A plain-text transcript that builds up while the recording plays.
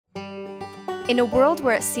In a world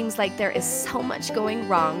where it seems like there is so much going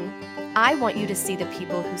wrong, I want you to see the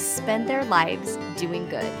people who spend their lives doing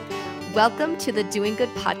good. Welcome to the Doing Good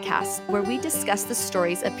podcast, where we discuss the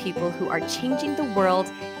stories of people who are changing the world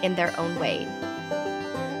in their own way.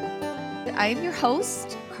 I'm your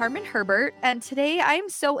host, Carmen Herbert, and today I'm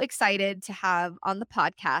so excited to have on the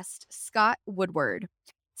podcast Scott Woodward.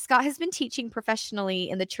 Scott has been teaching professionally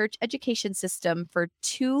in the church education system for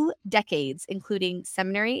 2 decades, including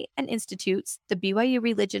seminary and institutes, the BYU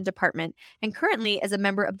Religion Department, and currently as a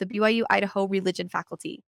member of the BYU Idaho Religion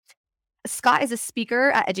faculty. Scott is a speaker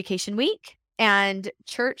at Education Week and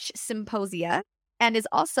Church Symposia, and is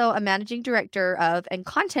also a managing director of and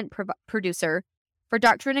content producer for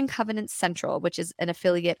Doctrine and Covenants Central, which is an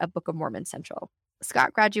affiliate of Book of Mormon Central.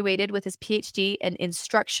 Scott graduated with his PhD in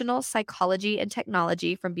instructional psychology and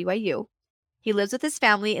technology from BYU. He lives with his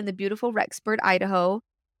family in the beautiful Rexburg, Idaho,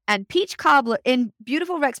 and peach cobbler in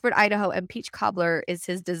beautiful Rexburg, Idaho, and peach cobbler is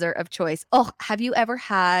his dessert of choice. Oh, have you ever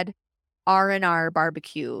had R&R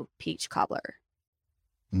barbecue peach cobbler?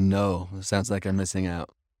 No, sounds like I'm missing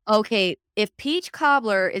out. Okay, if peach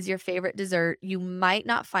cobbler is your favorite dessert, you might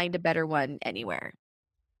not find a better one anywhere.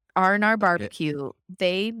 R&R barbecue,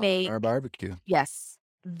 they make R&R barbecue. Yes,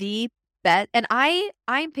 the best. And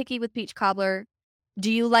I'm picky with peach cobbler.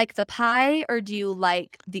 Do you like the pie or do you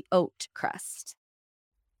like the oat crust?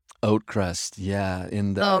 Oat crust, yeah.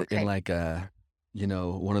 In like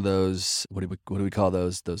one of those, what do we call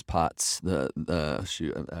those pots? Like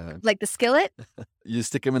the skillet? You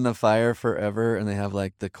stick them in the fire forever, and they have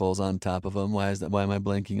like the coals on top of them. Why am I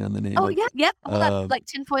blanking on the name? Oh yeah, yep. Hold up, like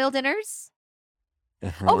tinfoil dinners.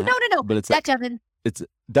 Oh no! But it's Dutch oven. It's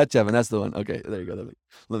Dutch oven. That's the one. Okay, there you go.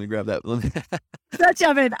 Let me grab that. Dutch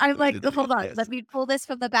oven. I'm like, hold on. Yes. Let me pull this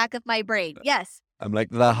from the back of my brain. Yes. I'm like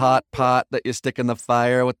the hot pot that you stick in the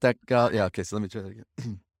fire with that guy. Yeah. Okay. So let me try that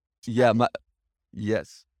again. Yeah.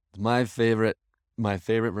 My favorite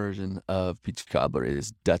version of peach cobbler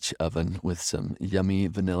is Dutch oven with some yummy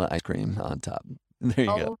vanilla ice cream on top. There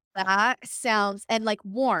you go. That sounds, and like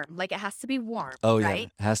warm, like it has to be warm. Oh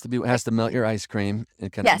right? Yeah, it has to melt your ice cream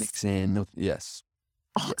and kind of mix in. Yes.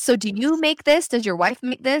 Oh, so do you make this? Does your wife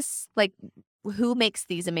make this? Like, who makes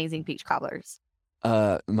these amazing peach cobblers?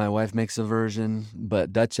 My wife makes a version,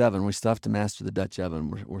 but Dutch oven, we still have to master the Dutch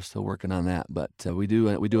oven. We're still working on that, but we do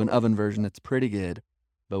an oven version that's pretty good.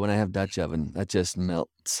 But when I have Dutch oven, that just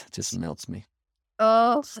melts me.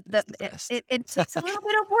 Oh, it takes a little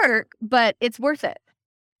bit of work, but it's worth it.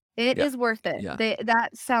 It is worth it. Yeah.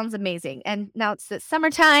 That sounds amazing. And now it's the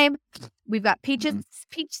summertime. We've got peach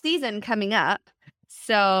season coming up.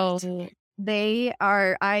 So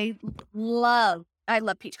I love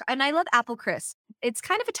peach, and I love apple crisp. It's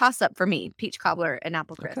kind of a toss up for me, peach cobbler and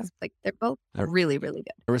apple crisp. Okay. Like they're both really, really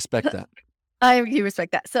good. I respect that. I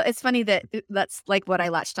respect that. So it's funny that's like what I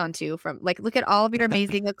latched onto from, like, look at all of your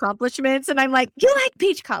amazing accomplishments. And I'm like, you like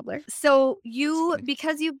peach cobbler. So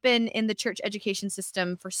because you've been in the church education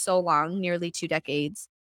system for so long, nearly 2 decades,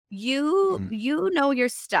 you know your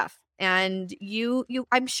stuff. And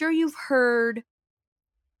I'm sure you've heard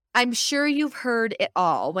it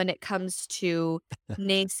all when it comes to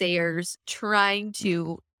naysayers trying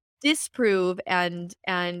to disprove and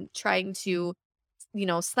trying to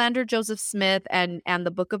slander Joseph Smith and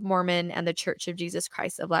the Book of Mormon and the Church of Jesus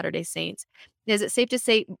Christ of Latter-day Saints. Is it safe to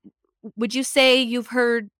say, would you say you've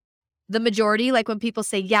heard the majority? Like when people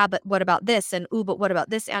say, yeah, but what about this? And but what about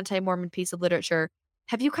this anti-Mormon piece of literature?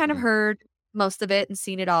 Have you kind of heard most of it and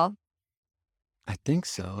seen it all? I think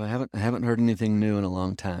so. I haven't heard anything new in a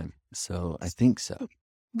long time. So I think so.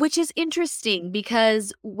 Which is interesting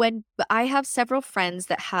because when I have several friends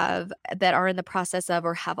that are in the process of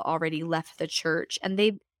or have already left the church, and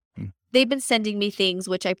they've been sending me things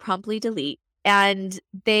which I promptly delete, but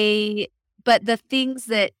the things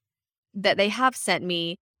that they have sent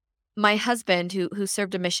me, my husband who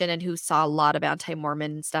served a mission and who saw a lot of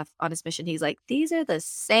anti-Mormon stuff on his mission, he's like, these are the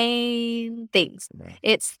same things. Right.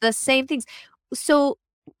 It's the same things. So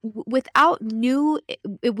we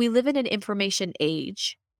live in an information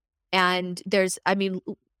age. And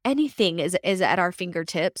anything is at our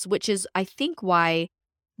fingertips, which is, I think, why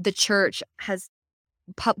the church has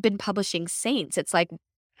been publishing saints. It's like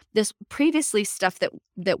this previously stuff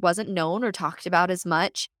that wasn't known or talked about as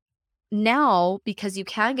much. Now, because you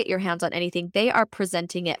can get your hands on anything, they are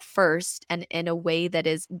presenting it first and in a way that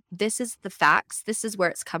this is the facts. This is where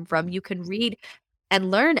it's come from. You can read and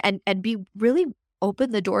learn and be really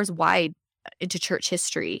open the doors wide into church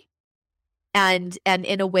history. And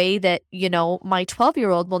in a way that, my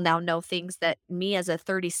 12-year-old will now know things that me as a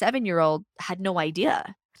 37-year-old had no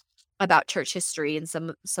idea about church history and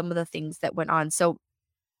some of the things that went on. So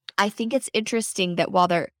I think it's interesting that while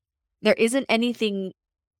there isn't anything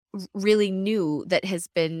really new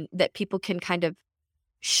that people can kind of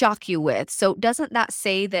shock you with. So doesn't that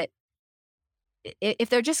say that if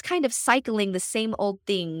they're just kind of cycling the same old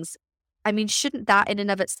things, I mean, shouldn't that in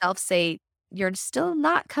and of itself say you're still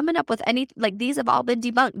not coming up with any, like, these have all been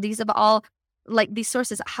debunked. These have all, like, these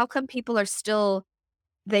sources. How come people are still,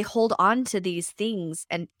 they hold on to these things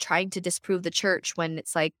and trying to disprove the church when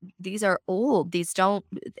it's like, these are old. These don't,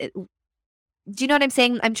 do you know what I'm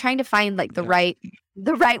saying? I'm trying to find like the right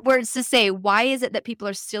words to say. Why is it that people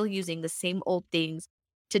are still using the same old things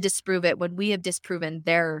to disprove it when we have disproven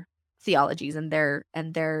their theologies and their,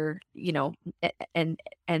 and their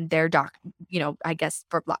I guess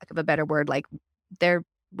for lack of a better word, like their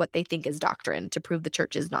what they think is doctrine to prove the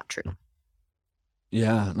church is not true.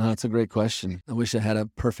 Yeah, no, that's a great question. I wish I had a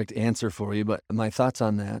perfect answer for you, but my thoughts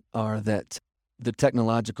on that are that the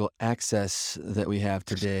technological access that we have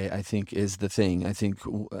today, I think, is the thing. I think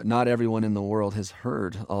not everyone in the world has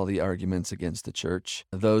heard all the arguments against the church.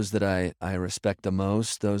 Those that I respect the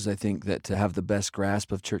most, those I think that have the best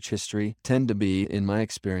grasp of church history, tend to be, in my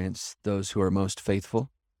experience, those who are most faithful,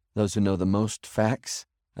 those who know the most facts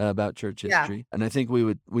about church Yeah. history. And I think we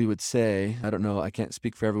would say, I don't know, I can't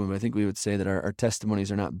speak for everyone, but I think we would say that our testimonies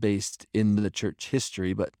are not based in the church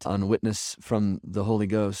history, but on witness from the Holy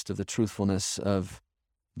Ghost of the truthfulness of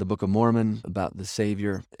the Book of Mormon, about the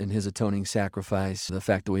Savior and his atoning sacrifice, the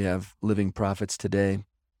fact that we have living prophets today.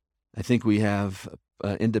 I think we have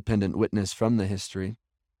independent witness from the history.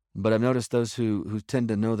 But I've noticed those who tend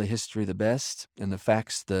to know the history the best and the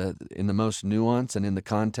facts in the most nuance and in the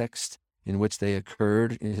context in which they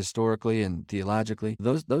occurred historically and theologically,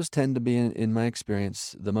 those tend to be, in my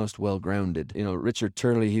experience, the most well-grounded. Richard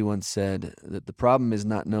Turley, he once said that the problem is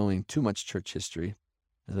not knowing too much church history.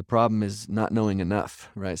 The problem is not knowing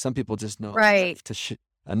enough, right? Some people just know Right.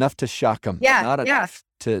 enough to shock them, Yeah, not yeah. enough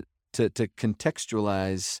to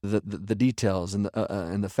contextualize the details and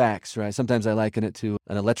the facts, right? Sometimes I liken it to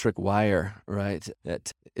an electric wire, right?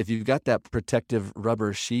 That if you've got that protective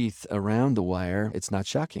rubber sheath around the wire, it's not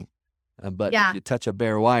shocking. But Yeah. if you touch a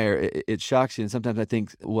bare wire, it shocks you. And sometimes I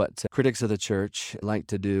think what critics of the church like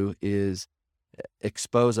to do is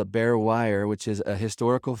expose a bare wire, which is a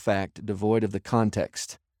historical fact devoid of the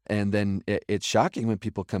context. And then it's shocking when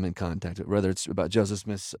people come in contact with it, whether it's about Joseph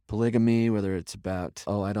Smith's polygamy, whether it's about,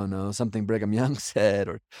 I don't know, something Brigham Young said,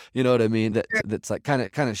 or you know what I mean? That's like kind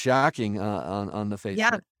of shocking on the face.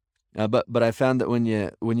 Yeah. But I found that when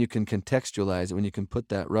you can contextualize it, when you can put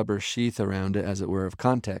that rubber sheath around it, as it were, of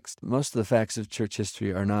context, most of the facts of church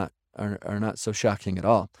history are not so shocking at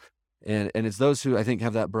all. And it's those who I think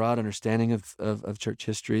have that broad understanding of church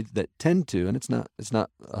history that tend to, and it's not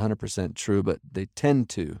 100% true, but they tend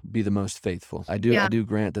to be the most faithful. I do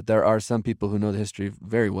grant that there are some people who know the history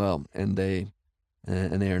very well, and they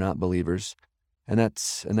are not believers, and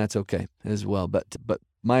that's okay as well. But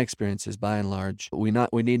my experience is, by and large, we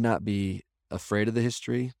need not be afraid of the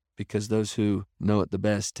history, because those who know it the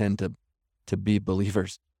best tend to be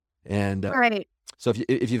believers. And Right. so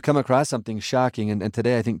if you've come across something shocking, and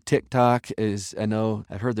today I think TikTok is,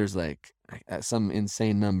 I've heard there's like some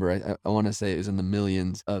insane number. I want to say it was in the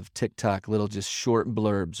millions of TikTok little just short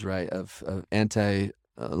blurbs, right, of anti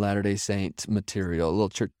Latter-day Saint material, a little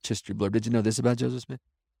church history blurb. Did you know this about Joseph Smith?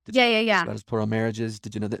 Yeah. About his plural marriages.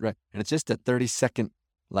 Did you know that? Right. And it's just a 30-second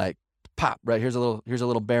like pop. Right. Here's a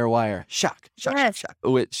little bare wire. Shock. Yes.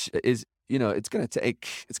 Which is, it's gonna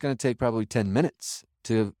take probably 10 minutes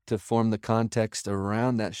to form the context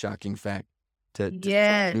around that shocking fact to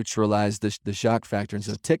neutralize the shock factor. And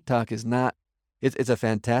so TikTok is not. It's a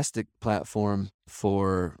fantastic platform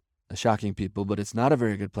for shocking people, but it's not a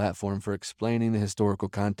very good platform for explaining the historical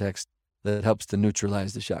context that helps to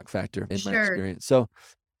neutralize the shock factor, in my experience. So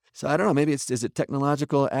I don't know, maybe is it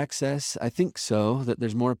technological access? I think so, that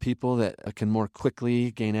there's more people that can more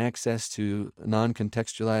quickly gain access to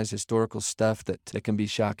non-contextualized historical stuff that can be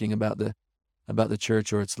shocking about the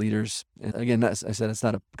church or its leaders. And again, I said it's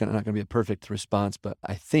not going to be a perfect response, but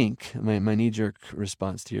I think my knee-jerk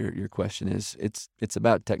response to your question is it's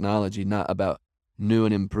about technology, not about new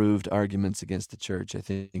and improved arguments against the church. I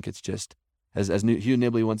think it's just, as Hugh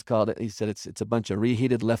Nibley once called it, he said it's a bunch of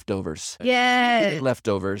reheated leftovers. Yeah.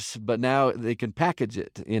 Leftovers, but now they can package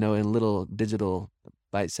it, in little digital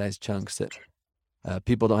bite-sized chunks that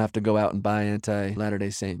people don't have to go out and buy anti-Latter-day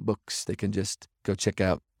Saint books. They can just go check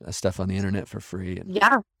out stuff on the internet for free and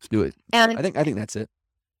do it. And I think that's it.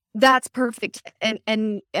 That's perfect.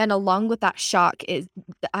 And along with that shock is,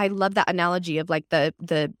 I love that analogy of like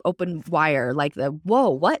the open wire, like the whoa,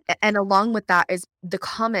 what? And along with that is the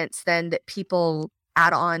comments then that people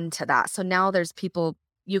add on to that. So now there's people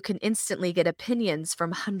you can instantly get opinions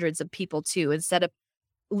from hundreds of people too, instead of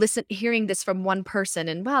hearing this from one person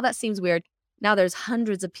and wow, that seems weird. Now there's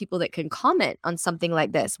hundreds of people that can comment on something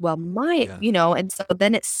like this. Well, Yeah. and so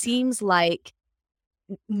then it seems like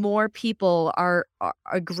more people are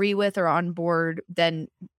agree with or on board than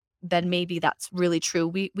maybe that's really true.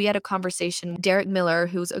 We had a conversation, Derek Miller,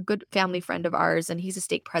 who's a good family friend of ours, and he's a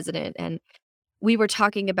stake president. And we were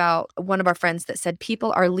talking about one of our friends that said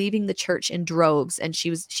people are leaving the church in droves. And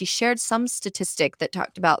she shared some statistic that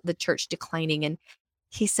talked about the church declining. And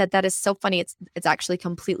he said that is so funny. It's actually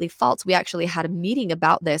completely false. We actually had a meeting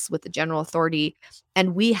about this with the general authority,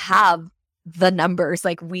 and we have the numbers.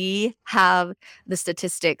 Like, we have the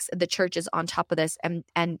statistics. The church is on top of this, and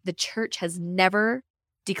the church has never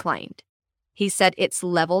declined. He said it's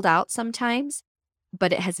leveled out sometimes,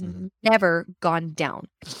 but it has never gone down.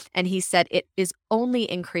 And he said it is only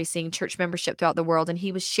increasing church membership throughout the world. And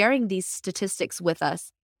he was sharing these statistics with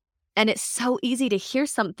us. And it's so easy to hear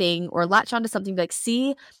something or latch onto something like,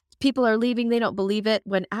 see, people are leaving, they don't believe it,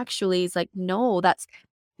 when actually it's like, no,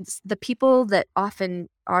 it's the people that often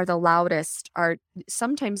are the loudest are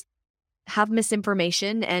sometimes have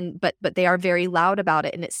misinformation, but they are very loud about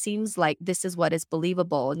it. And it seems like this is what is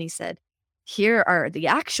believable. And he said, here are the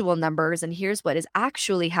actual numbers and here's what is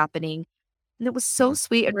actually happening. And it was so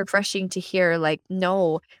sweet and refreshing to hear, like,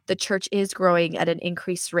 no, the church is growing at an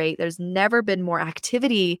increased rate. There's never been more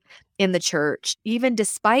activity in the church, even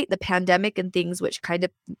despite the pandemic and things, which kind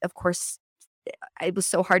of course, it was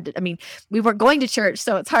so hard I mean, we weren't going to church,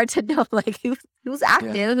 so it's hard to know, like, who's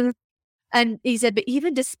active. Yeah. And he said, but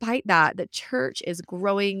even despite that, the church is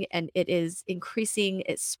growing and it is increasing.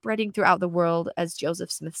 It's spreading throughout the world, as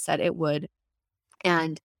Joseph Smith said it would.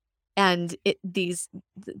 And the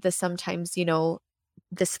sometimes,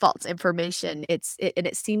 this false information, and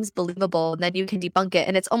it seems believable, and then you can debunk it.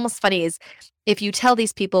 And it's almost funny is if you tell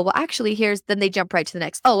these people, well, actually, then they jump right to the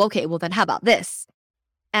next. Oh, okay. Well, then how about this?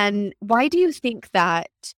 And why do you think that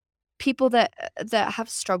people that have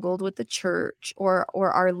struggled with the church or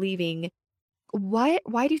are leaving, why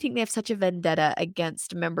do you think they have such a vendetta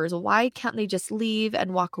against members? Why can't they just leave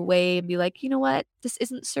and walk away and be like, you know what, this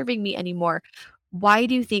isn't serving me anymore? Why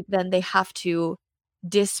do you think then they have to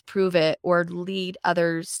disprove it or lead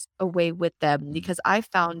others away with them? Because I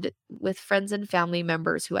found with friends and family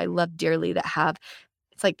members who I love dearly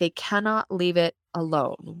it's like they cannot leave it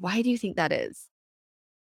alone. Why do you think that is?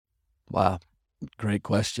 Wow. Great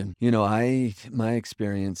question. My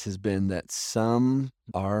experience has been that some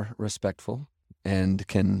are respectful and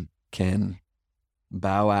can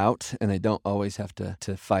bow out, and they don't always have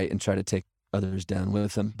to fight and try to take others down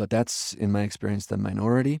with them. But that's, in my experience, the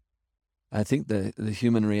minority. I think the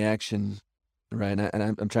human reaction, right, and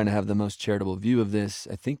I'm trying to have the most charitable view of this.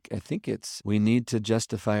 I think it's we need to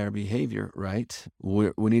justify our behavior, right?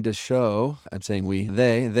 We need to show. I'm saying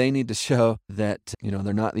they need to show that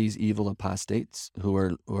they're not these evil apostates who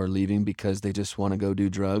are leaving because they just want to go do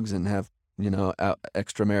drugs and have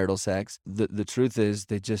extramarital sex. The truth is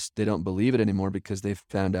they don't believe it anymore because they've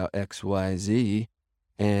found out X, Y, Z.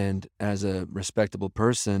 And as a respectable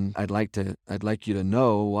person, I'd like you to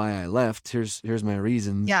know why I left. Here's my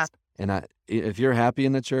reasons. Yeah. And if you're happy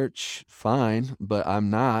in the church, fine, but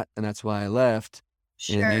I'm not, and that's why I left.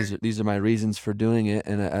 Sure. And these are my reasons for doing it,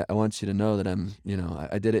 and I want you to know that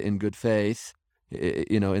I did it in good faith,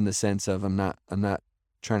 in the sense of I'm not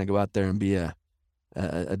trying to go out there and be a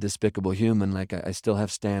despicable human. Like I still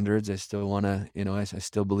have standards. I still want to, I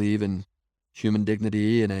still believe in human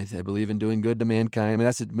dignity, and I believe in doing good to mankind. I mean,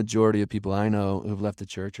 that's the majority of people I know who've left the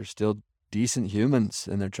church are still decent humans,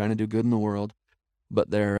 and they're trying to do good in the world. But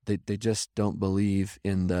they just don't believe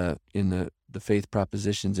in the faith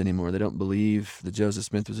propositions anymore. They don't believe that Joseph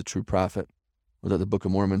Smith was a true prophet, or that the Book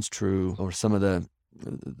of Mormon's true, or some of the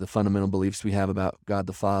fundamental beliefs we have about God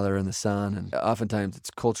the Father and the Son. And oftentimes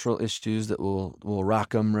it's cultural issues that will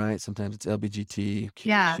rock them, right? Sometimes it's LBGT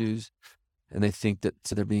issues. And they think that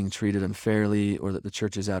they're being treated unfairly, or that the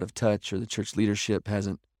church is out of touch, or the church leadership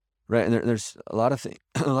hasn't, right? And there's a lot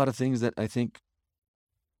of things that I think,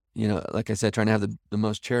 like I said, trying to have the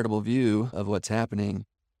most charitable view of what's happening.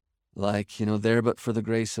 Like, there but for the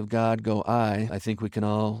grace of God go I. I think we can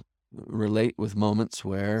all relate with moments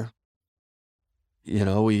where,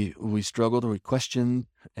 we struggled or we questioned,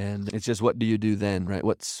 and it's just, what do you do then, right?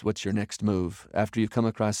 What's your next move after you've come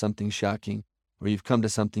across something shocking, or you've come to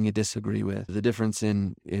something you disagree with? The difference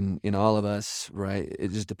in all of us, right? It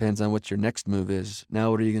just depends on what your next move is.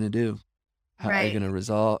 Now, what are you going to do? How are you going to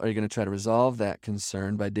resolve? Are you going to try to resolve that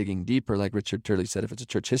concern by digging deeper? Like Richard Turley said, if it's a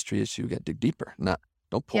church history issue, you got to dig deeper.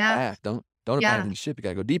 Don't pull back. Don't abandon the ship. You got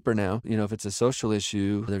to go deeper now. If it's a social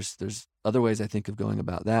issue, there's other ways I think of going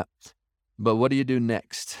about that. But what do you do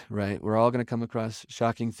next, right? We're all going to come across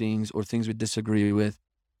shocking things or things we disagree with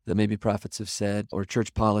that maybe prophets have said, or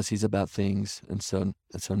church policies about things. And so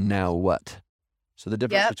now what? So the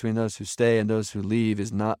difference between those who stay and those who leave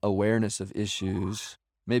is not awareness of issues.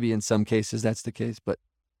 Maybe in some cases that's the case, but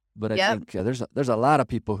I think there's a lot of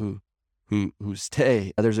people who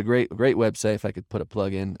stay. There's a great website, if I could put a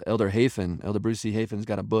plug in. Elder Bruce E. Hafen's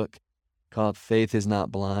got a book called Faith is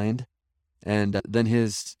Not Blind. And then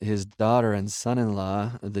his daughter and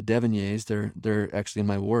son-in-law, the Devoniers, they're actually in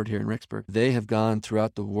my ward here in Rexburg. They have gone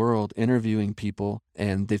throughout the world interviewing people,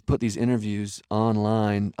 and they've put these interviews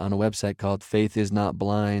online on a website called Faith is Not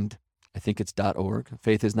Blind. I think it's .org,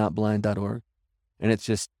 faithisnotblind.org. And it's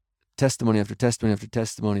just testimony after testimony after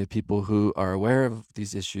testimony of people who are aware of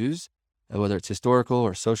these issues, whether it's historical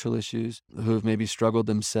or social issues, who've maybe struggled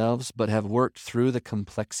themselves, but have worked through the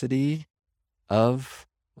complexity of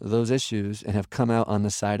those issues and have come out on the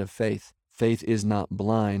side of faith. Faith is not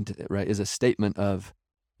blind, right, is a statement of,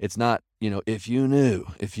 it's not, if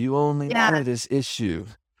you only knew this issue,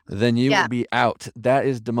 then you would be out. That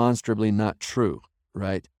is demonstrably not true,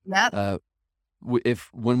 right?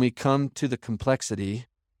 When we come to the complexity,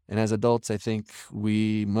 and as adults, I think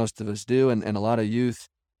most of us do, and a lot of youth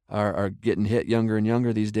are getting hit younger and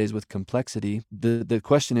younger these days with complexity. The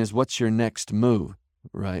question is, what's your next move?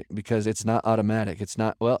 Right, because it's not automatic. It's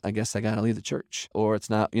not, well, I guess I gotta leave the church, or it's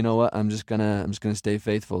not, you know what, I'm just gonna stay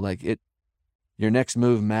faithful. Your next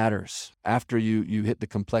move matters after you hit the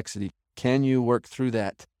complexity. Can you work through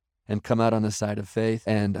that and come out on the side of faith?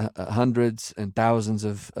 And hundreds and thousands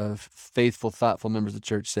of faithful, thoughtful members of the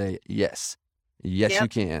church say yes, you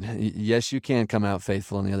can. Yes, you can come out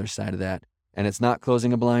faithful on the other side of that. And it's not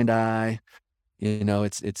closing a blind eye.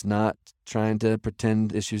 It's not trying to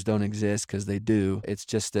pretend issues don't exist, because they do. It's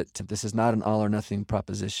just that this is not an all or nothing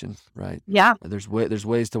proposition, right? Yeah. There's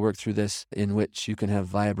ways to work through this in which you can have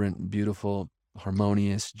vibrant, beautiful,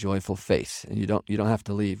 harmonious, joyful faith, and you don't have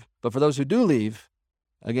to leave. But for those who do leave,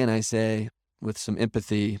 again, I say with some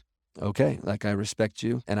empathy, okay, I respect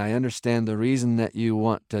you, and I understand the reason that you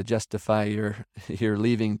want to justify your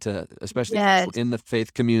leaving, to especially in the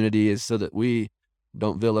faith community, is so that we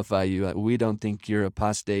don't vilify you. We don't think you're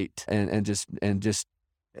apostate, and just.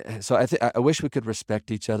 So I wish we could respect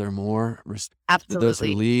each other more. Absolutely. Those who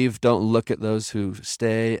leave, don't look at those who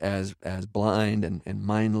stay as blind and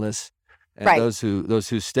mindless. And those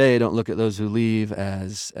who stay, don't look at those who leave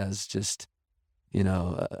as just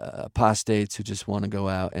apostates who just want to go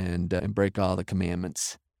out and break all the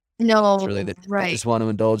commandments. No, really, they just want to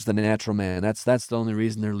indulge the natural man. That's the only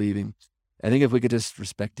reason they're leaving. I think if we could just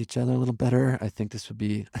respect each other a little better, I think this would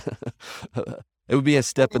be it would be a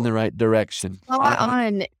step in the right direction.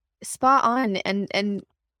 Spot on. And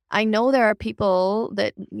I know there are people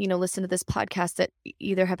that, listen to this podcast that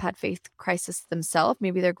either have had faith crisis themselves,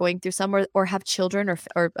 maybe they're going through some, or have children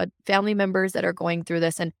or family members that are going through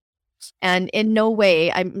this. And in no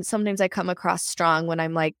way, sometimes I come across strong when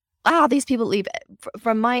I'm like, these people leave.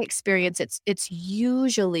 From my experience, it's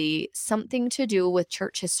usually something to do with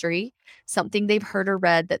church history, something they've heard or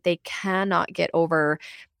read that they cannot get over.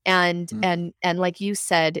 And like you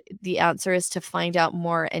said, the answer is to find out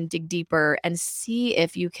more and dig deeper and see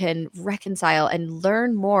if you can reconcile and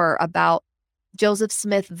learn more about Joseph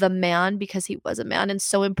Smith, the man, because he was a man and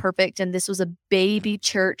so imperfect. And this was a baby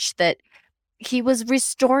church that he was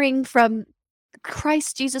restoring from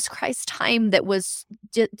Jesus Christ time that was,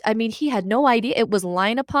 he had no idea. It was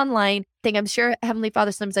line upon line thing. I'm sure Heavenly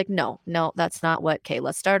Father sometimes like, no, that's not what, okay,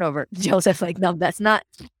 let's start over. Joseph, no, that's not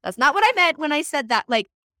what I meant when I said that.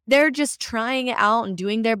 They're just trying it out and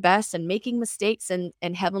doing their best and making mistakes. And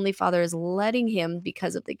Heavenly Father is letting him,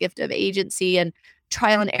 because of the gift of agency and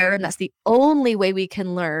trial and error. And that's the only way we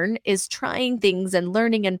can learn, is trying things and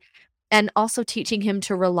learning and also teaching him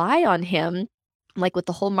to rely on him, like with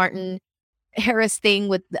the whole Martin Harris thing.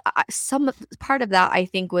 With some part of that, I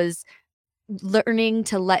think, was learning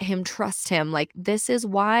to let him trust him. This is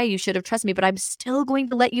why you should have trusted me, but I'm still going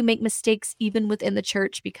to let you make mistakes even within the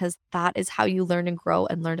church, because that is how you learn and grow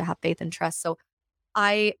and learn to have faith and trust. So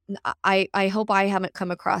I hope I haven't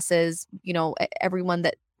come across as, everyone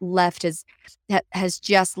that left has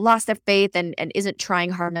just lost their faith and isn't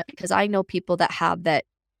trying hard enough, because I know people that have that.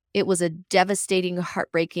 It was a devastating,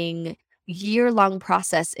 heartbreaking, year-long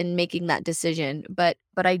process in making that decision. But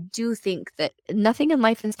I do think that nothing in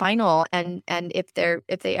life is final. And if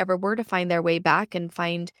they ever were to find their way back and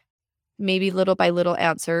find maybe little by little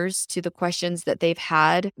answers to the questions that they've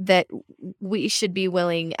had, that we should be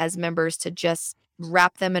willing as members to just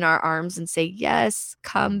wrap them in our arms and say, yes,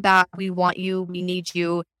 come back. We want you. We need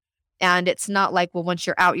you. And it's not like, well, once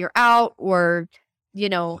you're out, or,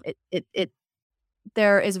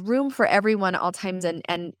 there is room for everyone at all times.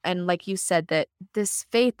 And like you said, that this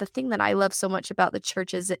faith, the thing that I love so much about the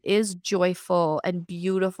church is it is joyful and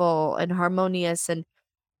beautiful and harmonious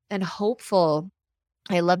and hopeful.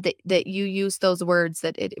 I love that you use those words,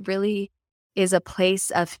 that it really is a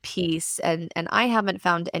place of peace. And I haven't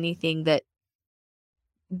found anything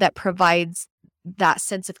that provides that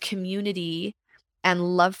sense of community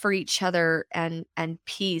and love for each other and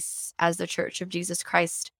peace as the Church of Jesus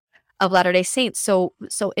Christ of Latter-day Saints. So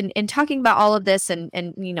in talking about all of this, and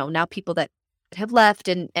now people that have left,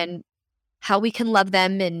 and how we can love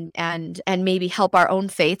them, and maybe help our own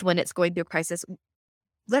faith when it's going through crisis,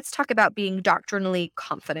 let's talk about being doctrinally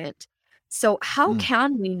confident. So how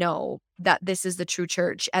can we know that this is the true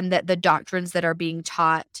church and that the doctrines that are being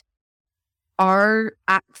taught are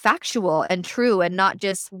factual and true, and not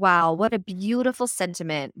just, wow, what a beautiful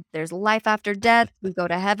sentiment. There's life after death. We go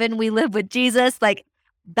to heaven. We live with Jesus. Like,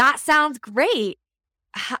 that sounds great.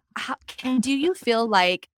 Do you feel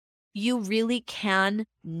like you really can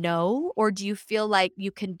know, or do you feel like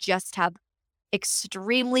you can just have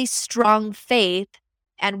extremely strong faith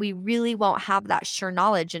and we really won't have that sure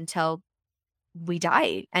knowledge until we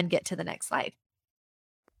die and get to the next life?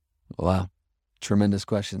 Wow. Tremendous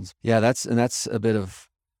questions. Yeah, that's a bit of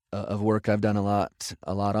work I've done a lot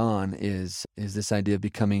on is this idea of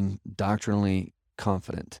becoming doctrinally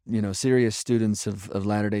confident. Serious students of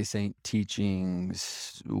Latter-day Saint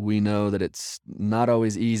teachings, we know that it's not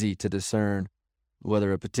always easy to discern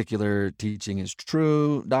whether a particular teaching is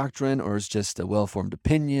true doctrine or is just a well-formed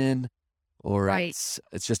opinion, or Right.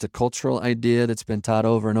 it's just a cultural idea that's been taught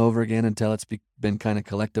over and over again until it's been kind of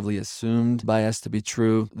collectively assumed by us to be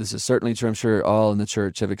true. This is certainly true. I'm sure all in the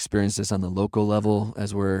church have experienced this on the local level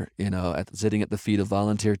as we're, sitting at the feet of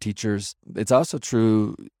volunteer teachers. It's also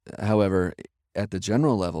true, however, at the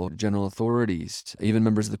general level, general authorities, even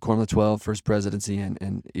members of the Quorum of the 12, First Presidency,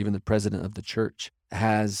 and even the president of the church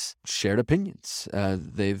has shared opinions.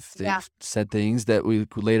 They've said things that we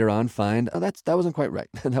could later on find, that wasn't quite right.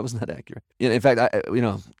 That was not accurate. In fact,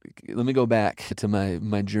 let me go back to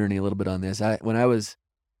my journey a little bit on this. When I was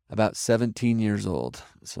about 17 years old,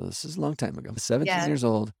 so this is a long time ago, 17 years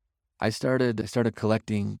old, I started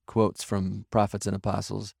collecting quotes from prophets and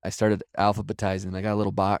apostles. I started alphabetizing them. I got a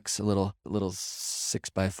little box, a little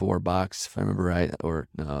 6x4 box, if I remember right, or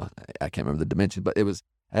no, I can't remember the dimension, but I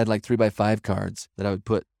had like 3x5 cards that I would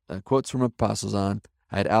put quotes from apostles on.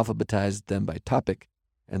 I had alphabetized them by topic,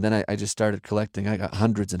 and then I just started collecting. I got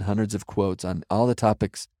hundreds and hundreds of quotes on all the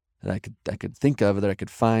topics that I could think of, or that I could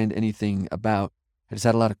find anything about. I just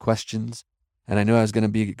had a lot of questions. And I knew I was going to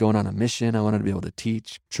be going on a mission. I wanted to be able to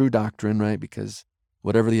teach true doctrine, right? Because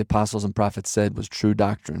whatever the apostles and prophets said was true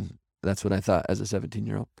doctrine. That's what I thought as a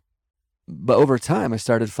 17-year-old. But over time, I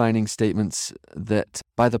started finding statements that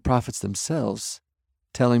by the prophets themselves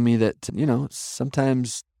telling me that,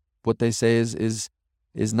 sometimes what they say is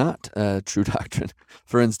not true doctrine.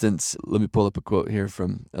 For instance, let me pull up a quote here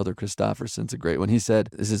from Elder Christofferson. It's a great one. He said,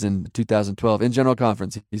 this is in 2012, in General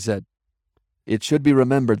Conference, he said, "It should be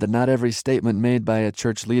remembered that not every statement made by a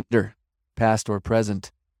church leader, past or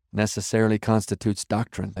present, necessarily constitutes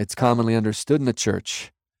doctrine. It's commonly understood in the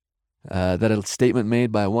church that a statement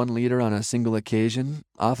made by one leader on a single occasion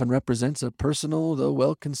often represents a personal, though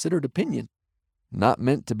well-considered opinion, not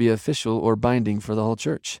meant to be official or binding for the whole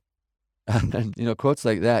church." And, quotes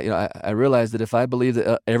like that, I realized that if I believed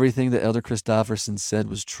that everything that Elder Christofferson said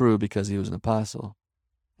was true because he was an apostle,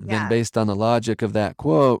 then based on the logic of that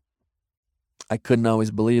quote, I couldn't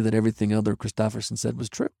always believe that everything Elder Christofferson said was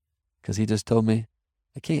true, because he just told me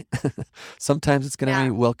I can't. Sometimes it's going to be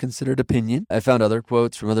a well-considered opinion. I found other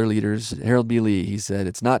quotes from other leaders. Harold B. Lee, he said,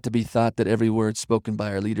 "It's not to be thought that every word spoken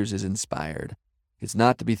by our leaders is inspired. It's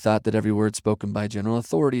not to be thought that every word spoken by general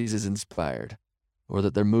authorities is inspired, or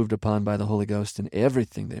that they're moved upon by the Holy Ghost in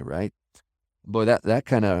everything they write." Boy, that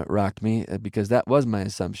kind of rocked me, because that was my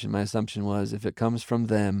assumption. My assumption was, if it comes from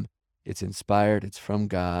them, it's inspired, it's from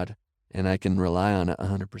God, and I can rely on it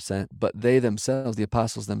 100%. But they themselves, the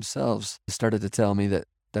apostles themselves, started to tell me that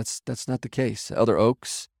that's not the case. Elder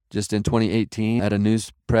Oaks, just in 2018, at a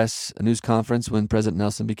news conference when President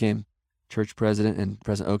Nelson became church president and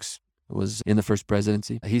President Oaks was in the First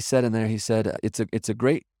Presidency, he said, it's a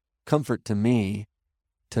great comfort to me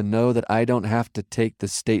to know that I don't have to take the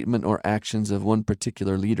statement or actions of one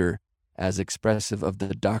particular leader as expressive of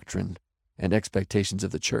the doctrine and expectations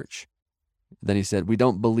of the church. Then he said, "We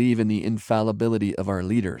don't believe in the infallibility of our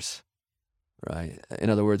leaders," right? In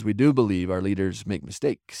other words, we do believe our leaders make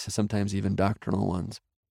mistakes, sometimes even doctrinal ones.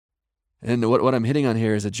 And what I'm hitting on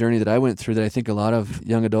here is a journey that I went through that I think a lot of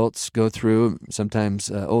young adults go through,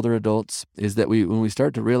 sometimes older adults, is that when we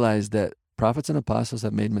start to realize that prophets and apostles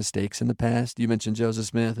have made mistakes in the past. You mentioned Joseph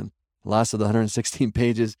Smith and loss of the 116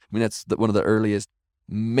 pages. I mean, that's one of the earliest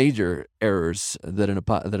major errors that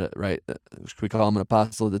we call him an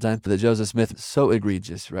apostle at the time, that Joseph Smith, so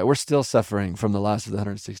egregious, right? We're still suffering from the loss of the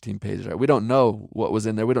 116 pages, right? We don't know what was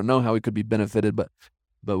in there. We don't know how we could be benefited, but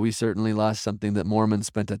we certainly lost something that Mormons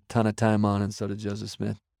spent a ton of time on, and so did Joseph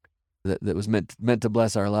Smith, that was meant to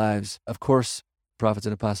bless our lives. Of course, prophets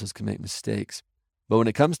and apostles can make mistakes. But when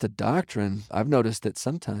it comes to doctrine, I've noticed that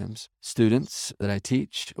sometimes students that I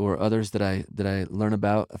teach or others that I learn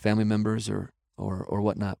about, family members or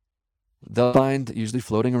whatnot, they'll find, usually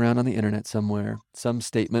floating around on the internet somewhere, some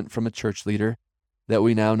statement from a church leader that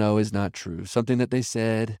we now know is not true, something that they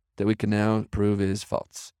said that we can now prove is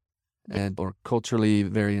false, or culturally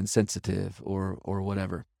very insensitive or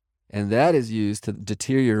whatever. And that is used to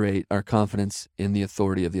deteriorate our confidence in the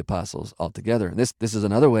authority of the apostles altogether. And this is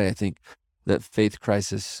another way, I think, that faith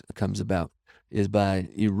crisis comes about, is by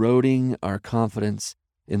eroding our confidence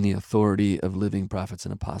in the authority of living prophets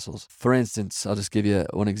and apostles. For instance, I'll just give you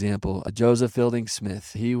one example. Joseph Fielding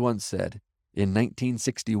Smith, he once said in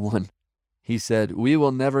 1961, he said, "We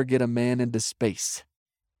will never get a man into space.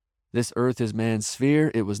 This earth is man's sphere.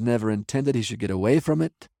 It was never intended he should get away from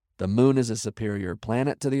it. The moon is a superior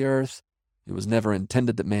planet to the earth. It was never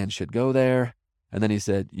intended that man should go there." And then he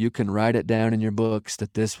said, "You can write it down in your books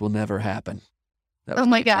that this will never happen." That was Oh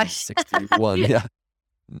my gosh. 1961, yeah.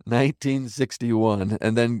 1961.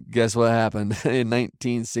 And then guess what happened? In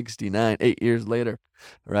 1969, 8 years later,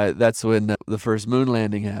 right? That's when the first moon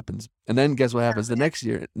landing happens. And then guess what happens the next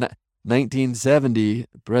year? 1970,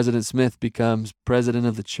 President Smith becomes president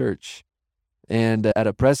of the church. And at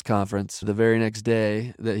a press conference the very next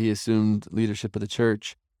day that he assumed leadership of the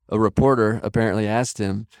church, a reporter apparently asked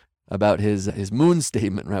him about his moon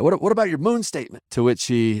statement, right? What about your moon statement? To which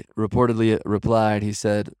he reportedly replied, he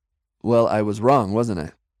said, "Well, I was wrong, wasn't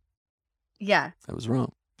I? Yeah. I was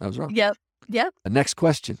wrong. Yep. Next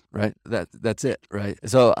question, right? That's it, right?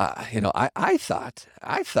 So, I thought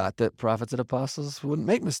that prophets and apostles wouldn't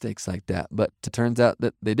make mistakes like that, but it turns out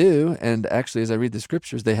that they do. And actually, as I read the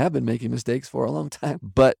scriptures, they have been making mistakes for a long time.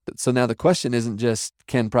 But so now the question isn't just,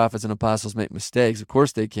 can prophets and apostles make mistakes? Of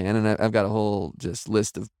course they can. And I've got a whole just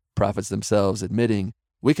list of prophets themselves admitting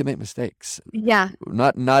we can make mistakes. Yeah.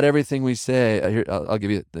 Not everything we say. Here, I'll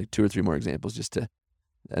give you like 2 or 3 more examples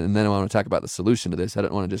and then I want to talk about the solution to this. I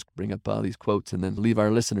don't want to just bring up all these quotes and then leave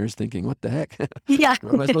our listeners thinking, what the heck? Yeah.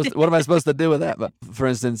 What am I supposed to do with that? But for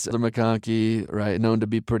instance, McConkie, right, known to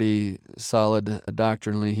be pretty solid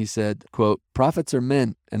doctrinally, he said, quote, "Prophets are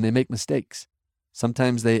men and they make mistakes.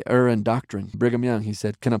 Sometimes they err in doctrine." Brigham Young, he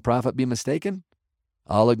said, "Can a prophet be mistaken?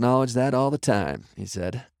 I'll acknowledge that all the time," he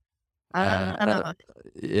said. Yeah.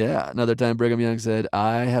 Another time, Brigham Young said,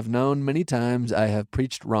 "I have known many times I have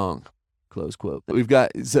preached wrong." Close quote.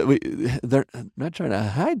 They're not trying to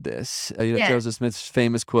hide this. Joseph Smith's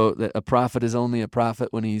famous quote that a prophet is only a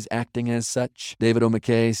prophet when he's acting as such. David O.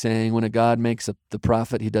 McKay saying, when a God makes the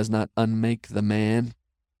prophet, he does not unmake the man,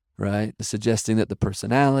 right? Suggesting that the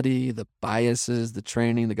personality, the biases, the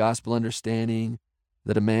training, the gospel understanding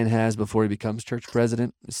that a man has before he becomes church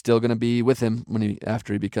president is still going to be with him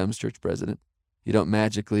after he becomes church president. You don't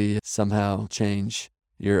magically somehow change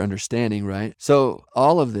your understanding, right? So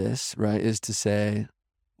all of this, right, is to say,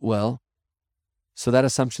 well, so that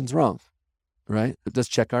assumption's wrong, right? Let's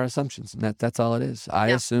check our assumptions. And that's all it is. I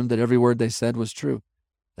assumed that every word they said was true.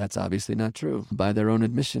 That's obviously not true by their own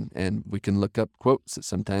admission. And we can look up quotes that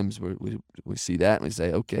sometimes we see that and we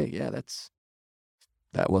say, okay, yeah,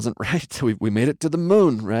 that wasn't right. We made it to the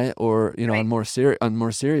moon, right? Or, right. On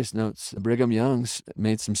more serious notes, Brigham Young's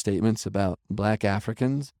made some statements about Black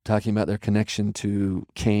Africans, talking about their connection to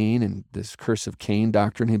Cain and this curse of Cain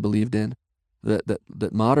doctrine he believed in. That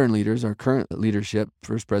modern leaders, our current leadership,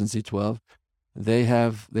 First Presidency 12, they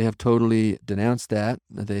have totally denounced that.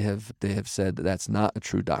 They have said that that's not a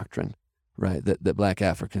true doctrine, right? That Black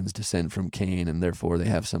Africans descend from Cain and therefore they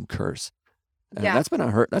have some curse. That's been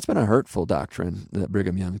a hurtful doctrine that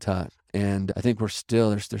Brigham Young taught, and I think there's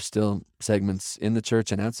still segments in the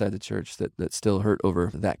church and outside the church that still hurt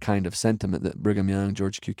over that kind of sentiment that Brigham Young,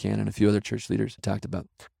 George Q. Cannon, and a few other church leaders talked about.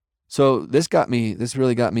 So this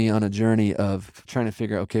really got me on a journey of trying to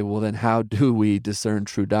figure out, okay, well then how do we discern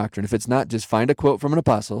true doctrine? If it's not just find a quote from an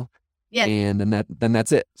apostle, and then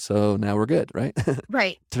that's it. So now we're good, right?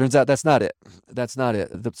 Right. Turns out that's not it.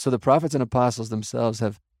 So the prophets and apostles themselves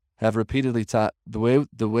have repeatedly taught the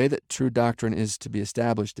way that true doctrine is to be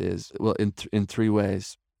established is, well, in 3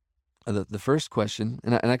 ways. The first question,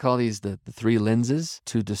 and I call these the three lenses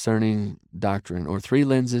to discerning doctrine, or three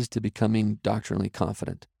lenses to becoming doctrinally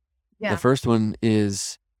confident. Yeah. The first one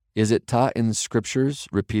is it taught in the scriptures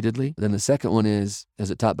repeatedly? Then the second one is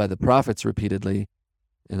it taught by the prophets repeatedly?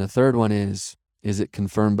 And the third one is it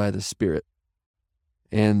confirmed by the Spirit?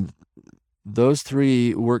 And those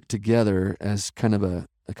three work together as kind of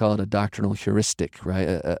I call it a doctrinal heuristic, right?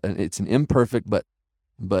 It's an imperfect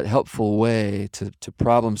but helpful way to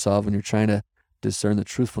problem solve when you're trying to discern the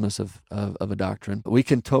truthfulness of a doctrine. We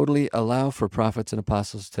can totally allow for prophets and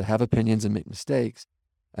apostles to have opinions and make mistakes,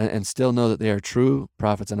 and still know that they are true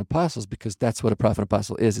prophets and apostles, because that's what a prophet and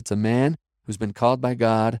apostle is. It's a man who's been called by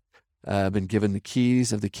God, been given the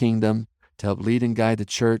keys of the kingdom to help lead and guide the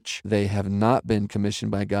church. They have not been commissioned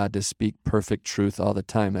by God to speak perfect truth all the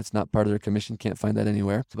time. That's not part of their commission. Can't find that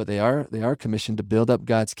anywhere. But they are commissioned to build up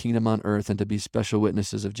God's kingdom on earth and to be special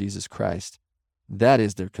witnesses of Jesus Christ. That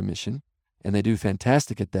is their commission, and they do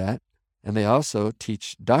fantastic at that. And they also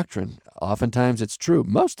teach doctrine. Oftentimes it's true.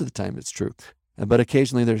 Most of the time it's true. But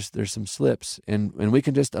occasionally there's some slips, and we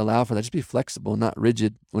can just allow for that. Just be flexible, not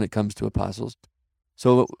rigid when it comes to apostles.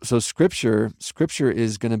 So Scripture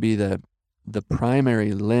is going to be the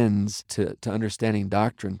primary lens to understanding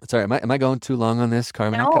doctrine. Sorry, am I going too long on this,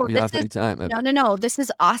 Carmen? I cut you off any time. No. This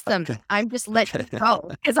is awesome. Okay. I'm just letting you go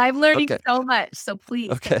because I'm learning so much. So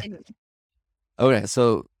please continue. Okay,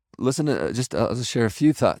 so listen to I'll just share a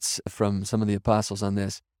few thoughts from some of the apostles on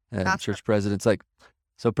this. Church presidents,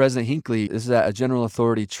 so President Hinckley, this is a general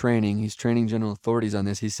authority training. He's training general authorities on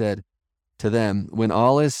this. He said to them, "When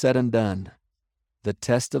all is said and done, the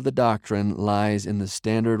test of the doctrine lies in the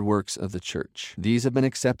standard works of the church. These have been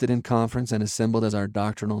accepted in conference and assembled as our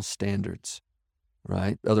doctrinal standards."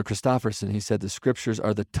 Right? Elder Christofferson, he said the scriptures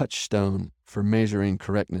are the touchstone for measuring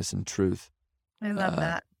correctness and truth. I love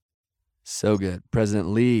that. So good. President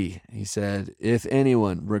Lee, he said, if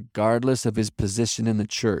anyone, regardless of his position in the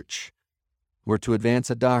church, were to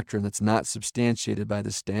advance a doctrine that's not substantiated by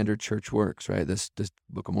the standard church works, right? This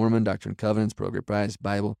Book of Mormon, Doctrine and Covenants, Pro-Great Prize,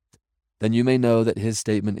 Bible, then you may know that his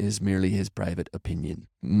statement is merely his private opinion.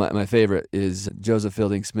 My favorite is Joseph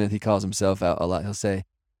Fielding Smith. He calls himself out a lot. He'll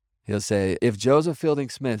say, if Joseph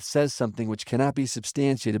Fielding Smith says something which cannot be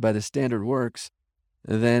substantiated by the standard works,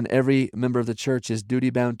 then every member of the church is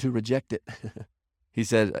duty-bound to reject it. He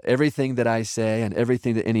said, everything that I say and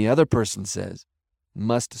everything that any other person says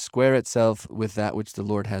must square itself with that which the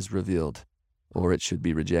Lord has revealed, or it should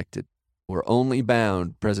be rejected. We're only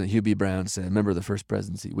bound, President Hugh B. Brown said, member of the First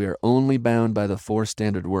Presidency, we are only bound by the four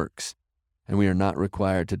standard works, and we are not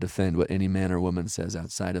required to defend what any man or woman says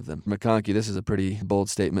outside of them. McConkie, this is a pretty bold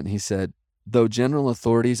statement. He said, though general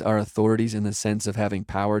authorities are authorities in the sense of having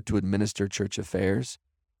power to administer church affairs,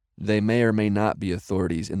 they may or may not be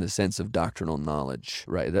authorities in the sense of doctrinal knowledge,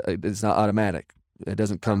 right? It's not automatic. It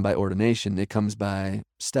doesn't come by ordination. It comes by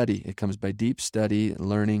study. It comes by deep study,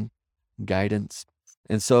 learning, guidance.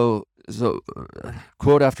 And so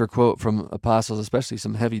quote after quote from apostles, especially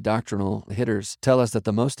some heavy doctrinal hitters, tell us that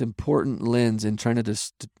the most important lens in trying to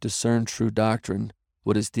discern true doctrine,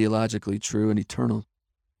 what is theologically true and eternal,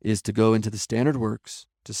 is to go into the standard works,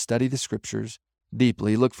 to study the scriptures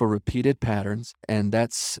deeply, look for repeated patterns, and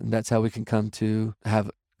that's how we can come to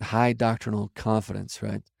have high doctrinal confidence,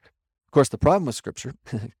 right? Of course, the problem with Scripture,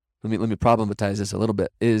 let me problematize this a little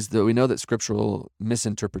bit, is that we know that scriptural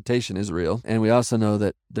misinterpretation is real, and we also know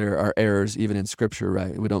that there are errors even in Scripture,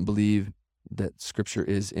 right? We don't believe that Scripture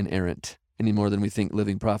is inerrant any more than we think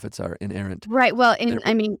living prophets are inerrant. Right. Well,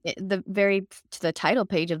 the title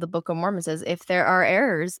page of the Book of Mormon says, if there are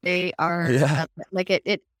errors, they are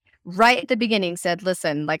it right at the beginning said,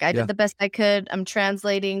 listen, I did the best I could. I'm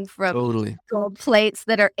translating from gold plates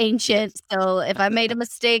that are ancient. So if I made a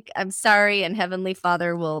mistake, I'm sorry. And Heavenly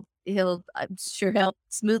Father I'm sure help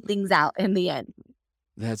smooth things out in the end.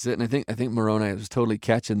 That's it. And I think Moroni was totally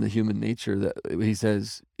catching the human nature that he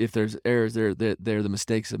says, if there's errors, they're the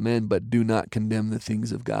mistakes of men, but do not condemn the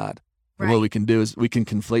things of God. Right. And what we can do is we can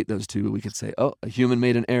conflate those two. We can say, oh, a human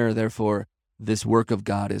made an error, therefore this work of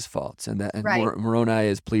God is false. And Moroni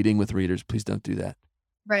is pleading with readers, please don't do that.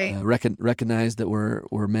 Right. Recognize that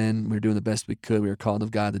we're men. We're doing the best we could. We are called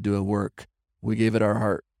of God to do a work. We gave it our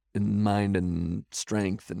heart and mind and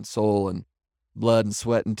strength and soul and blood and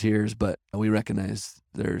sweat and tears, but we recognize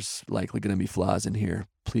there's likely going to be flaws in here.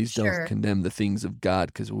 Please don't condemn the things of God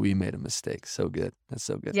because we made a mistake. So good. That's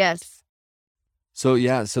so good. Yes. So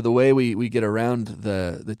the way we get around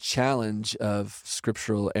the challenge of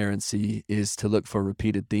scriptural errancy is to look for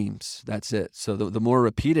repeated themes. That's it. So the more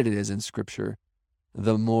repeated it is in Scripture,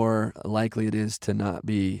 the more likely it is to not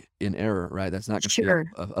be in error, right? That's not going to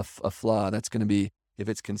be a flaw. That's going to be, if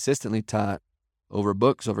it's consistently taught over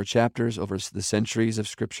books, over chapters, over the centuries of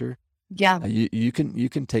Scripture, Yeah. you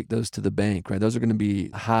can take those to the bank, right? Those are going to be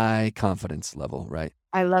high confidence level, right?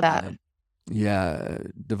 I love that. Yeah,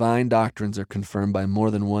 divine doctrines are confirmed by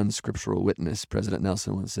more than one scriptural witness. President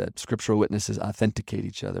Nelson once said, scriptural witnesses authenticate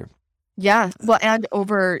each other. Yeah. Well, and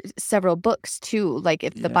over several books too, like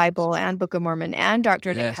if the Yes. Bible and Book of Mormon and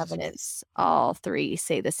Doctrine and Yes. Covenants, all three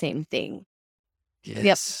say the same thing.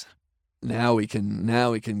 Yes. Now we can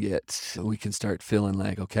start feeling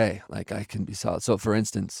like, okay, like I can be solid. So for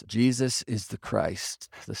instance, Jesus is the Christ,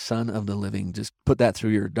 the Son of the living. Just put that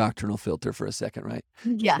through your doctrinal filter for a second, right?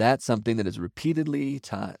 Yeah. That's something that is repeatedly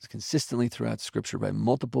taught consistently throughout Scripture by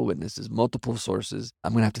multiple witnesses, multiple sources.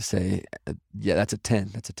 I'm going to have to say, yeah, that's a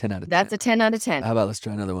 10. That's a 10 out of 10. That's a 10 out of 10. How about let's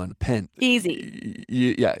try another one? Repent. Easy.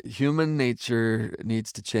 Yeah, human nature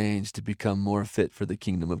needs to change to become more fit for the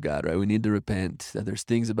kingdom of God, right? We need to repent. There's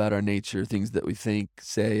things about our nature, things that we think,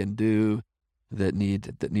 say, and do that need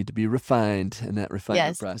to be refined, and that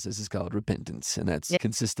refinement process is called repentance, and that's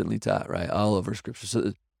consistently taught, right, all over Scripture.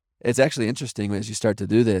 So it's actually interesting as you start to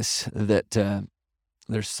do this that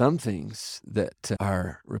there's some things that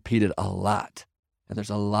are repeated a lot, and there's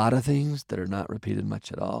a lot of things that are not repeated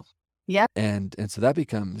much at all. Yeah. And so that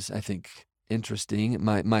becomes, I think, interesting.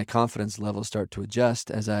 My confidence levels start to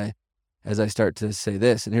adjust as I start to say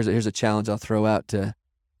this. And here's a challenge I'll throw out to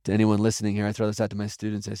anyone listening here. I throw this out to my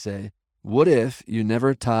students. I say, what if you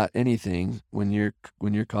never taught anything when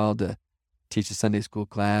you're called to teach a Sunday school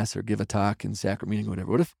class or give a talk in sacrament meeting or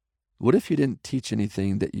whatever? What if you didn't teach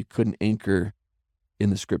anything that you couldn't anchor in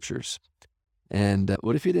the Scriptures? And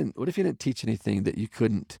what if you didn't teach anything that you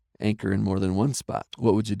couldn't anchor in more than one spot?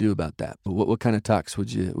 What would you do about that? What kind of talks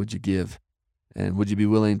would you give? And would you be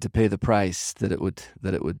willing to pay the price that it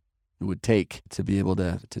would take to be able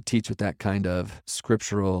to teach with that kind of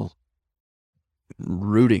scriptural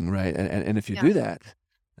rooting, right? And if you do that,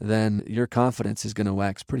 then your confidence is going to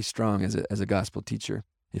wax pretty strong as a gospel teacher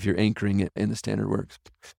if you're anchoring it in the standard works.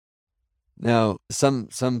 Now,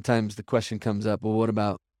 sometimes the question comes up, well, what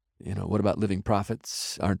about living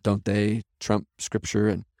prophets? Don't they trump Scripture?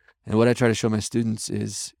 And what I try to show my students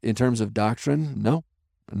is, in terms of doctrine, no.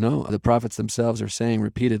 The prophets themselves are saying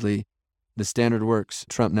repeatedly, the standard works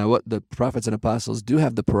trump. Now, what the prophets and apostles do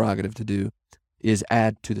have the prerogative to do is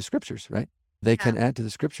add to the Scriptures, right? They can add to the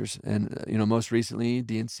Scriptures. And, most recently,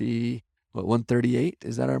 D&C, 138,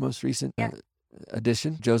 is that our most recent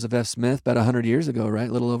edition? Joseph F. Smith, about 100 years ago, right?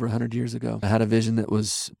 A little over 100 years ago, had a vision that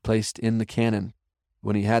was placed in the canon.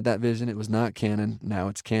 When he had that vision, it was not canon. Now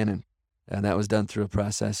it's canon. And that was done through a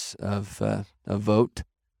process of a vote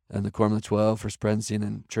and the Quorum of the 12, First Presidency,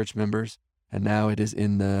 and church members. And now it's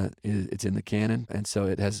in the canon. And so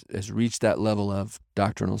it has reached that level of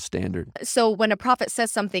doctrinal standard. So when a prophet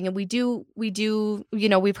says something, and we do,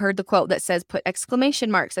 we've heard the quote that says, put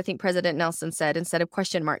exclamation marks, I think President Nelson said, instead of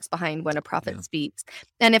question marks behind when a prophet speaks.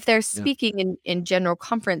 And if they're speaking in general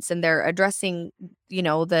conference and they're addressing,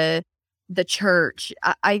 the church,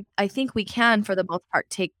 I think we can, for the most part,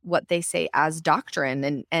 take what they say as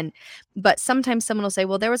doctrine. But sometimes someone will say,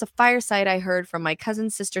 well, there was a fireside I heard from my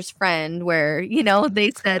cousin's sister's friend where,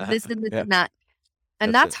 they said this and this and that.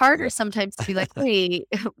 And that's harder sometimes to be like, wait,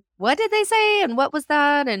 what did they say? And what was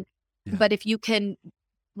that? But if you can,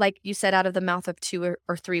 like you said, out of the mouth of two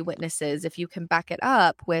or three witnesses, if you can back it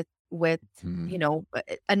up with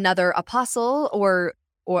another apostle or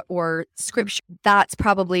Scripture, that's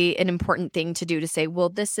probably an important thing to do, to say, well,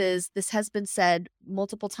 this has been said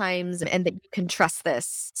multiple times and that you can trust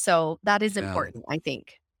this. So that is important, I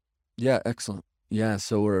think. Yeah, excellent. Yeah,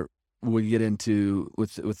 so we get into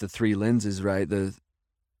with the three lenses, right? The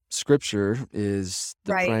Scripture is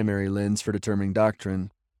the primary lens for determining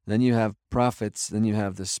doctrine. Then you have prophets, then you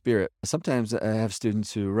have the Spirit. Sometimes I have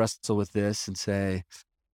students who wrestle with this and say,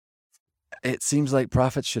 it seems like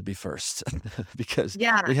prophets should be first because we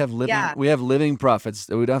have living prophets.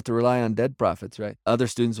 We don't have to rely on dead prophets, right? Other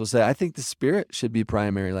students will say, I think the Spirit should be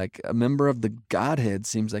primary. Like a member of the Godhead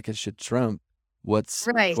seems like it should trump what's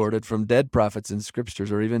recorded from dead prophets in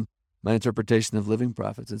Scriptures, or even my interpretation of living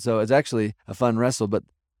prophets. And so it's actually a fun wrestle. But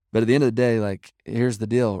at the end of the day, like, here's the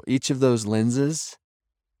deal. Each of those lenses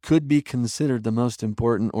could be considered the most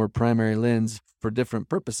important or primary lens for different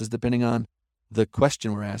purposes, depending on the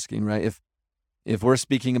question we're asking, right? If we're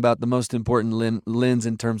speaking about the most important lens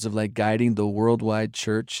in terms of like guiding the worldwide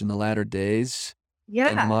church in the latter days,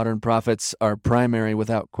 and modern prophets are primary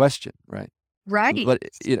without question, right? Right. But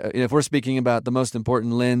if we're speaking about the most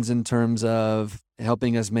important lens in terms of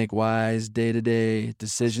helping us make wise day-to-day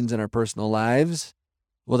decisions in our personal lives,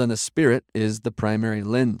 well, then the Spirit is the primary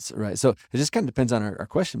lens, right? So it just kind of depends on our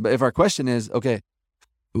question. But if our question is, okay,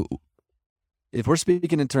 if we're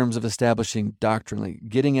speaking in terms of establishing doctrine, like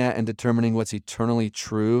getting at and determining what's eternally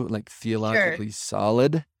true, like theologically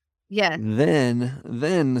solid, Yeah. then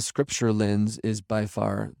the scripture lens is by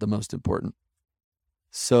far the most important.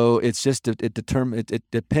 So it's just it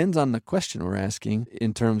depends on the question we're asking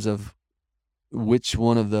in terms of which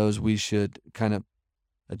one of those we should kind of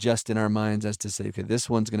adjust in our minds as to say, okay, this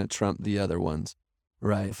one's going to trump the other ones,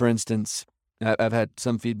 right? For instance, I've had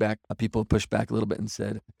some feedback. People push back a little bit and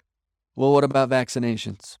said, well, what about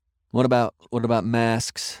vaccinations? What about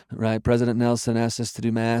masks, right? President Nelson asked us to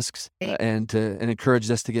do masks and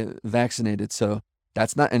encouraged us to get vaccinated. So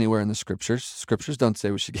that's not anywhere in the scriptures. Scriptures don't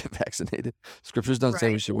say we should get vaccinated. Scriptures don't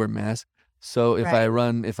say we should wear masks. So if I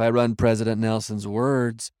run President Nelson's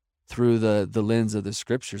words through the lens of the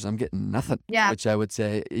scriptures, I'm getting nothing. Yeah. Which I would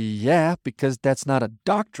say, yeah, because that's not a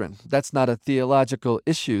doctrine. That's not a theological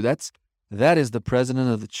issue. That is the president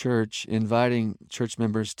of the church inviting church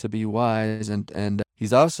members to be wise, and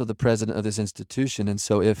he's also the president of this institution. And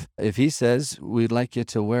so if he says we'd like you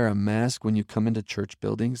to wear a mask when you come into church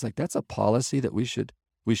buildings, like that's a policy that we should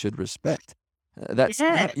respect. That's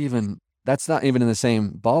not even in the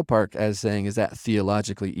same ballpark as saying, is that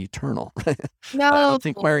theologically eternal? No. I don't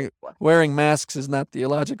think wearing masks is not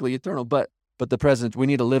theologically eternal, but the president, we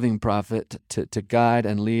need a living prophet to guide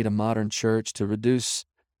and lead a modern church, to reduce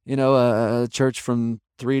a church from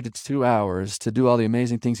 3 to 2 hours, to do all the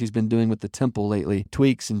amazing things he's been doing with the temple lately,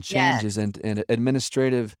 tweaks and changes and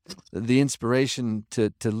administrative, the inspiration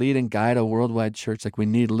to lead and guide a worldwide church. Like, we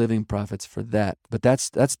need living prophets for that. But that's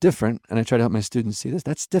different. And I try to help my students see this.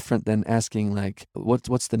 That's different than asking, like,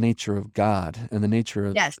 what's the nature of God and the nature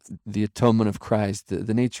of the atonement of Christ,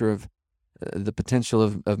 the nature of the potential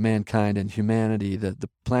of mankind and humanity, the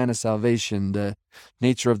plan of salvation, the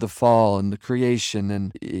nature of the fall and the creation,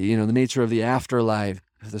 and the nature of the afterlife,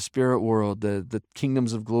 the spirit world, the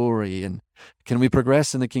kingdoms of glory, and can we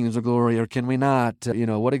progress in the kingdoms of glory or can we not?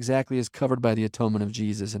 What exactly is covered by the atonement of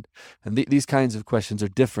Jesus, and these kinds of questions are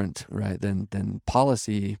different, right, than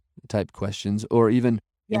policy type questions, or even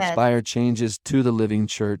inspired changes to the living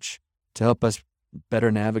church to help us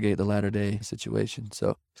better navigate the latter-day situation.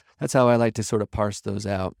 So that's how I like to sort of parse those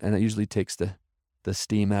out, and it usually takes the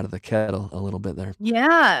steam out of the kettle a little bit there.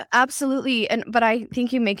 Yeah, absolutely. But I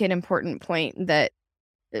think you make an important point that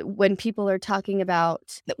when people are talking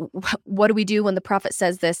about what do we do when the prophet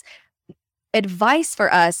says this, advice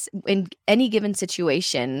for us in any given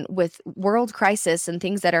situation with world crisis and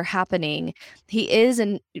things that are happening, he is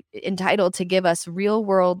entitled to give us real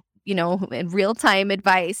world, in real time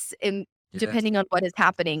advice depending on what is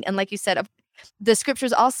happening. And like you said, the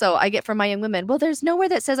scriptures also I get from my young women, well, there's nowhere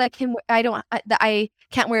that says that I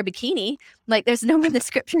can't wear a bikini. Like, there's nowhere in the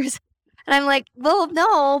scriptures. And I'm like, well,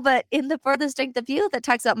 no, but in the For the Strength of You that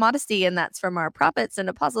talks about modesty, and that's from our prophets and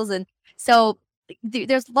apostles. And so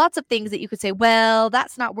there's lots of things that you could say, well,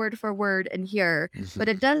 that's not word for word in here, but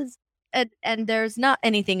it does. And there's not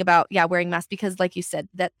anything about, wearing masks, because like you said,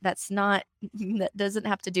 that doesn't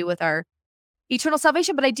have to do with our eternal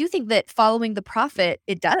salvation. But I do think that following the prophet,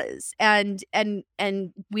 it does. And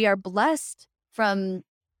we are blessed from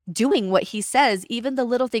doing what he says, even the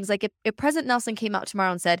little things. Like if President Nelson came out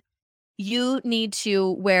tomorrow and said, you need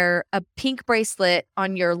to wear a pink bracelet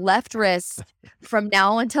on your left wrist from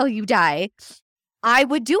now until you die, I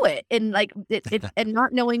would do it. And like and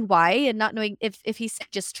not knowing why, and not knowing if he said,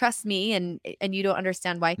 just trust me, and you don't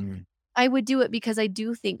understand why, I would do it because I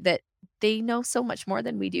do think that they know so much more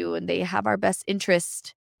than we do, and they have our best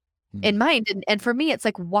interest in mind. And for me, it's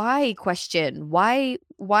like, why question? Why,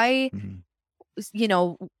 what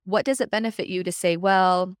does it benefit you to say,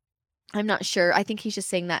 well, I'm not sure. I think he's just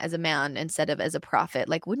saying that as a man instead of as a prophet.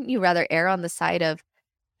 Like, wouldn't you rather err on the side of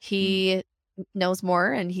he knows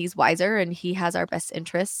more and he's wiser and he has our best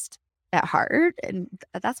interest at heart? And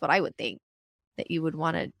that's what I would think, that you would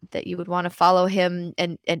want to follow him,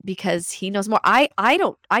 and because he knows more. I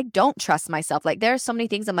don't trust myself. Like, there are so many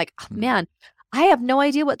things I'm like, oh, man, I have no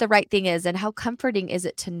idea what the right thing is. And how comforting is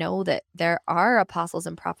it to know that there are apostles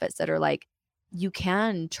and prophets that are like, you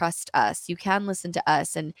can trust us, you can listen to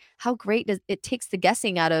us. And how great it takes the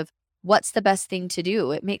guessing out of what's the best thing to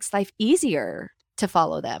do. It makes life easier to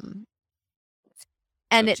follow them.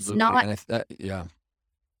 And Absolutely. It's not, yeah.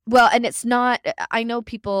 well, and it's not, I know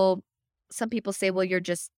some people say, well,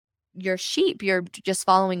 you're sheep, you're just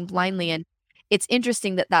following blindly. And it's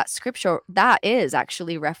interesting that scripture, that is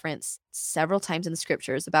actually referenced several times in the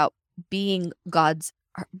scriptures about being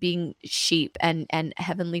sheep, and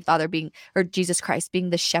Heavenly Father or Jesus Christ being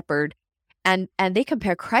the shepherd. And they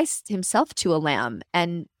compare Christ himself to a lamb.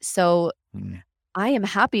 And so I am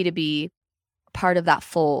happy to be part of that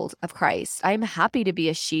fold of Christ. I'm happy to be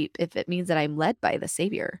a sheep if it means that I'm led by the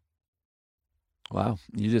Savior. Wow.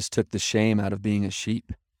 You just took the shame out of being a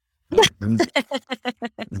sheep.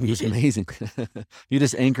 It was amazing. You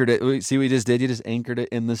just anchored it. See what you just did? You just anchored it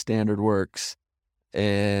in the standard works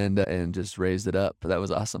and just raised it up. That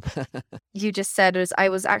was awesome. You just said I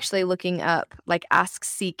was actually looking up like ask,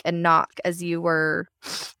 seek, and knock as you were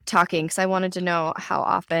talking, because I wanted to know how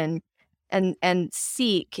often. And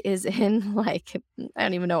seek is in like, I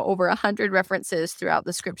don't even know, over 100 references throughout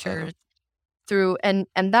the scriptures. And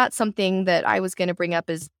that's something that I was going to bring up,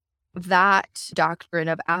 is that doctrine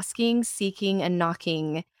of asking, seeking, and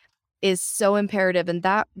knocking is so imperative. And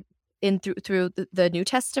that through the New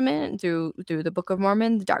Testament, through the Book of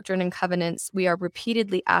Mormon, the Doctrine and Covenants, we are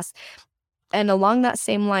repeatedly asked. And along that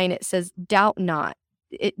same line, it says, doubt not.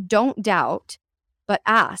 Don't doubt, but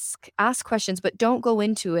ask questions, but don't go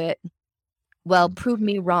into it, well, prove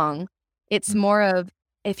me wrong. It's more of,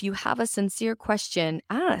 if you have a sincere question,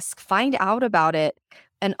 ask, find out about it.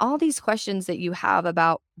 And all these questions that you have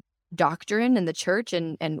about doctrine and the church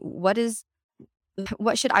and what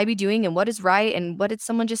should I be doing and what is right and what did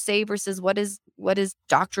someone just say versus what is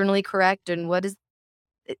doctrinally correct and what is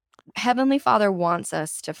Heavenly Father wants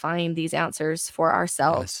us to find these answers for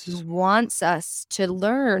ourselves. Yes. He wants us to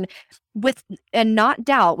learn and not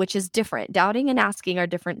doubt, which is different. Doubting and asking are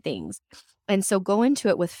different things. And so go into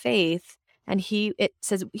it with faith, and it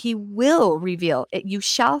says he will reveal it. You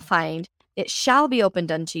shall find, it shall be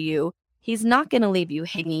opened unto you. He's not going to leave you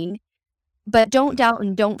hanging, but don't doubt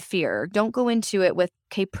and don't fear. Don't go into it with,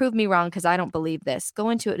 okay, prove me wrong because I don't believe this. Go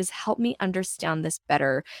into it as, help me understand this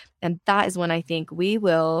better. And that is when I think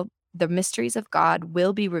the mysteries of God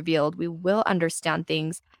will be revealed. We will understand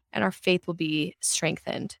things and our faith will be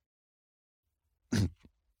strengthened.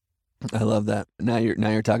 I love that. Now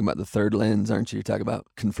you're talking about the third lens, aren't you? You're talking about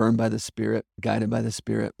confirmed by the Spirit, guided by the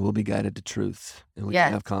Spirit, we'll be guided to truth. And we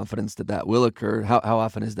can have confidence that will occur. How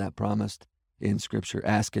often is that promised in Scripture?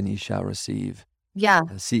 Ask and ye shall receive. Yeah.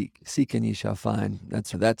 Seek and ye shall find.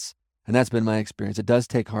 That's been my experience. It does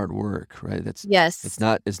take hard work, right? It's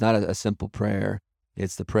not a simple prayer.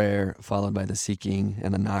 It's the prayer followed by the seeking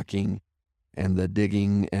and the knocking and the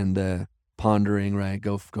digging and the pondering, right?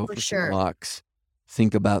 Go for some walks.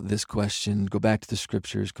 Think about this question, go back to the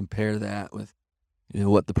scriptures, compare that with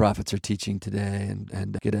what the prophets are teaching today,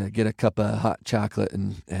 and get a cup of hot chocolate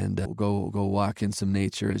and go walk in some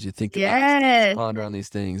nature as you think about ponder on these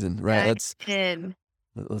things. And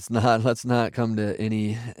let's not come to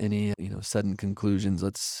any sudden conclusions.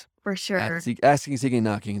 Let's for sure asking, seeking,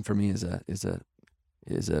 knocking for me is a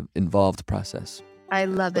involved process. I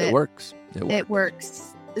love it. It works. It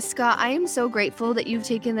works. Scott, I am so grateful that you've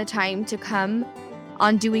taken the time to come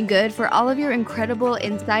on Doing Good, for all of your incredible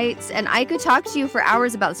insights. And I could talk to you for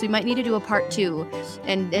hours about this. We might need to do a part 2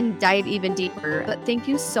 and dive even deeper. But thank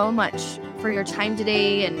you so much for your time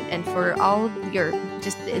today and for all of your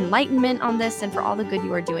just enlightenment on this and for all the good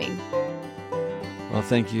you are doing. Well,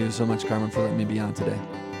 thank you so much, Carmen, for letting me be on today.